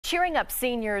cheering up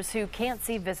seniors who can't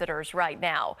see visitors right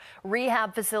now.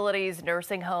 Rehab facilities,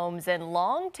 nursing homes, and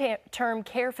long-term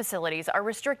care facilities are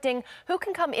restricting who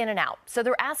can come in and out, so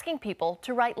they're asking people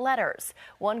to write letters.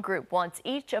 One group wants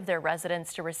each of their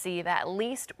residents to receive at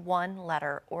least one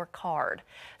letter or card.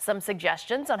 Some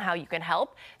suggestions on how you can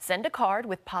help: send a card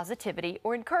with positivity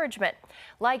or encouragement,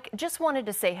 like "just wanted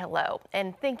to say hello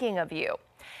and thinking of you."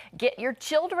 Get your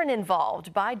children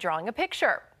involved by drawing a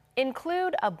picture.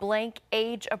 Include a blank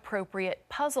age-appropriate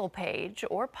puzzle page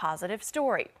or positive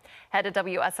story. Head to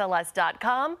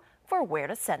WSLS.com for where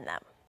to send them.